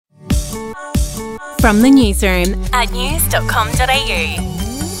From the newsroom at news.com.au.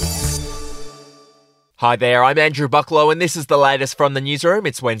 Hi there, I'm Andrew Bucklow and this is the latest from the newsroom.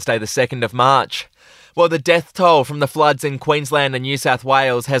 It's Wednesday the 2nd of March. Well, the death toll from the floods in Queensland and New South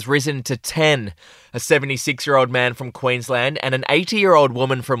Wales has risen to 10. A 76-year-old man from Queensland and an 80-year-old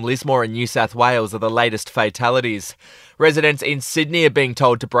woman from Lismore in New South Wales are the latest fatalities. Residents in Sydney are being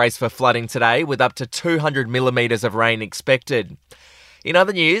told to brace for flooding today, with up to 200 millimetres of rain expected. In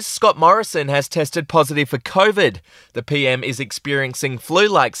other news, Scott Morrison has tested positive for COVID. The PM is experiencing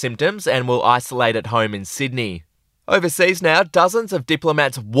flu-like symptoms and will isolate at home in Sydney. Overseas now, dozens of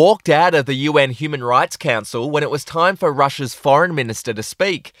diplomats walked out of the UN Human Rights Council when it was time for Russia's foreign minister to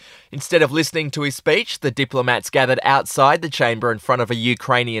speak. Instead of listening to his speech, the diplomats gathered outside the chamber in front of a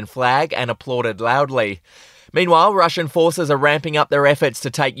Ukrainian flag and applauded loudly. Meanwhile, Russian forces are ramping up their efforts to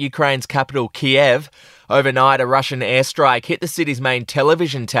take Ukraine's capital, Kiev. Overnight, a Russian airstrike hit the city's main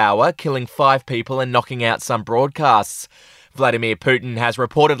television tower, killing 5 people and knocking out some broadcasts. Vladimir Putin has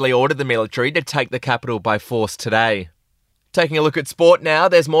reportedly ordered the military to take the capital by force today. Taking a look at sport now,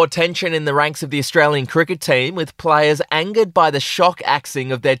 there's more tension in the ranks of the Australian cricket team, with players angered by the shock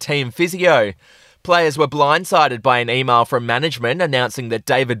axing of their team physio. Players were blindsided by an email from management announcing that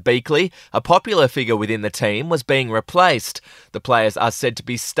David Beakley, a popular figure within the team, was being replaced. The players are said to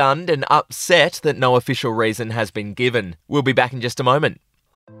be stunned and upset that no official reason has been given. We'll be back in just a moment.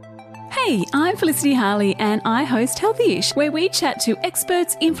 Hey, I'm Felicity Harley and I host Healthyish, where we chat to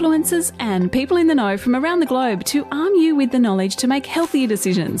experts, influencers and people in the know from around the globe to arm you with the knowledge to make healthier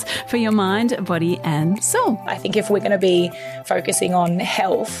decisions for your mind, body and soul. I think if we're going to be focusing on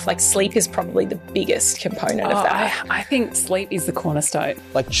health, like sleep is probably the biggest component of that. I think sleep is the cornerstone.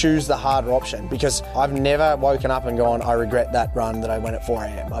 Like, choose the harder option, because I've never woken up and gone, I regret that run that I went at 4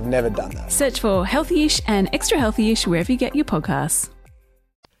 a.m. I've never done that. Search for Healthyish and Extra Healthyish wherever you get your podcasts.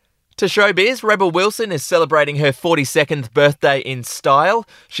 To showbiz, Rebel Wilson is celebrating her 42nd birthday in style.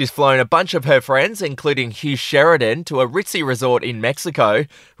 She's flown a bunch of her friends, including Hugh Sheridan, to a ritzy resort in Mexico.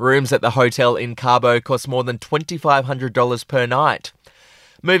 Rooms at the hotel in Cabo cost more than $2,500 per night.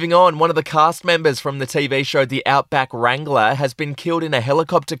 Moving on, one of the cast members from the TV show The Outback Wrangler has been killed in a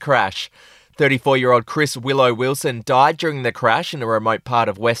helicopter crash. 34-year-old Chris Willow Wilson died during the crash in a remote part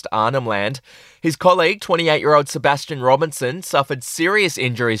of West Arnhem Land. His colleague, 28-year-old Sebastian Robinson, suffered serious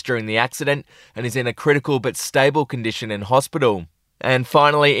injuries during the accident and is in a critical but stable condition in hospital. And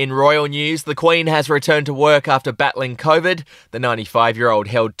finally, in royal news, the Queen has returned to work after battling COVID. The 95-year-old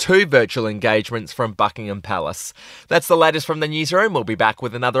held 2 virtual engagements from Buckingham Palace. That's the latest from the newsroom. We'll be back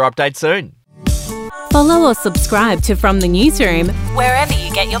with another update soon. Follow or subscribe to From the Newsroom wherever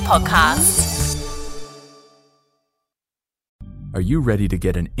you get your podcasts. Are you ready to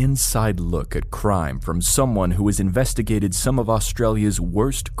get an inside look at crime from someone who has investigated some of Australia's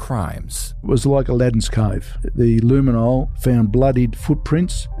worst crimes? It was like Aladdin's Cave. The luminol found bloodied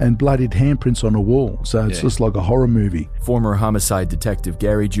footprints and bloodied handprints on a wall, so it's just like a horror movie. Former homicide detective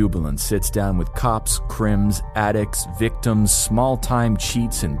Gary Jubilant sits down with cops, crims, addicts, victims, small-time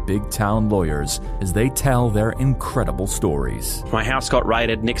cheats, and big-town lawyers as they tell their incredible stories. My house got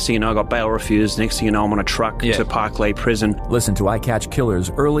raided. Next thing you know, I got bail refused. Next thing you know, I'm on a truck to Parklea Prison. Listen to I Catch Killers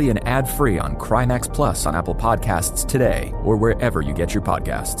early and ad-free on Crimex Plus on Apple Podcasts today or wherever you get your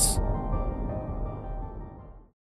podcasts.